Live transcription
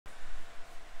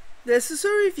This is a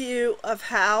review of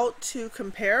how to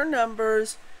compare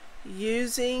numbers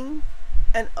using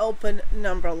an open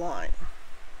number line.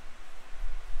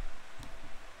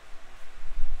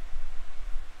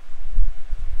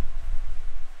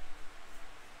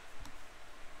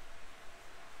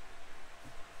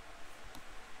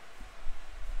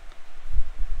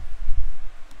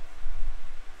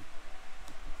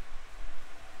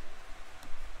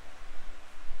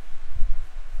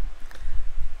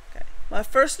 My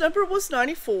first number was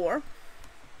 94,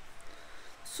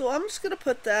 so I'm just going to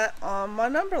put that on my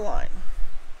number line.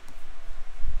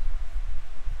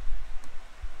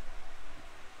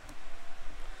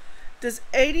 Does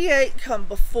 88 come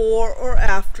before or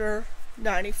after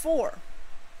 94?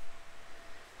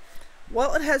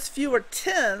 Well, it has fewer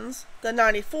tens than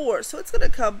 94, so it's going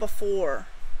to come before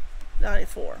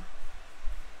 94.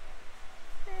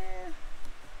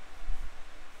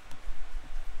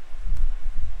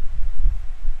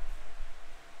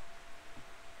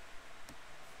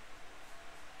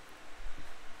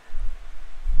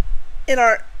 In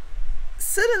our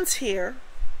sentence here,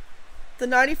 the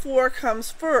 94 comes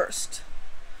first.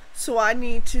 So I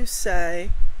need to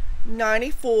say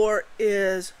 94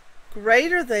 is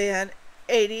greater than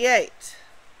 88.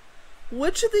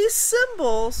 Which of these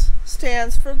symbols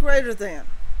stands for greater than?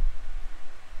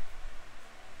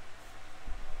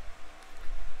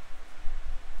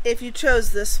 If you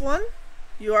chose this one,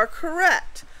 you are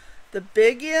correct. The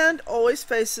big end always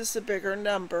faces the bigger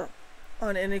number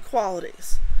on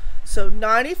inequalities. So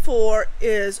 94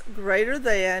 is greater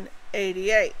than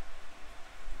 88.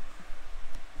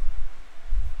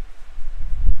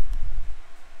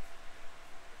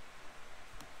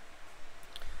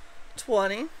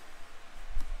 $20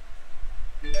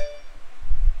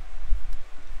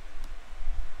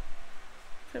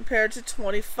 compared to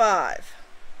 25.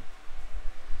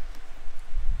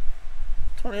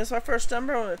 20 is our first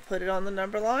number. I'm going to put it on the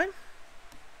number line.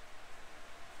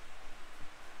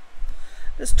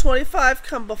 Does 25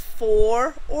 come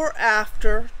before or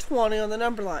after 20 on the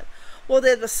number line? Well, they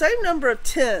have the same number of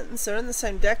tens. They're in the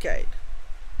same decade.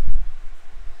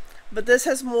 But this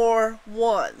has more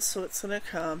ones, so it's going to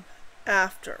come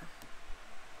after.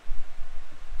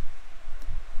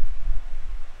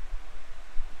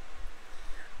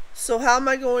 So how am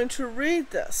I going to read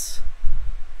this?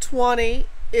 20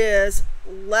 is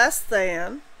less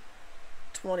than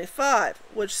 25.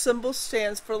 Which symbol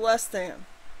stands for less than?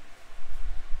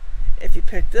 If you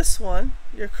pick this one,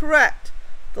 you're correct.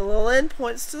 The little n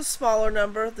points to the smaller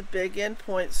number, the big N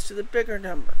points to the bigger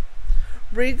number.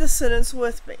 Read the sentence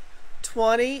with me.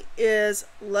 20 is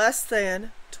less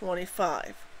than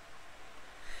 25.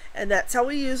 And that's how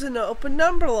we use an open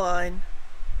number line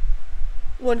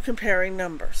when comparing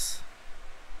numbers.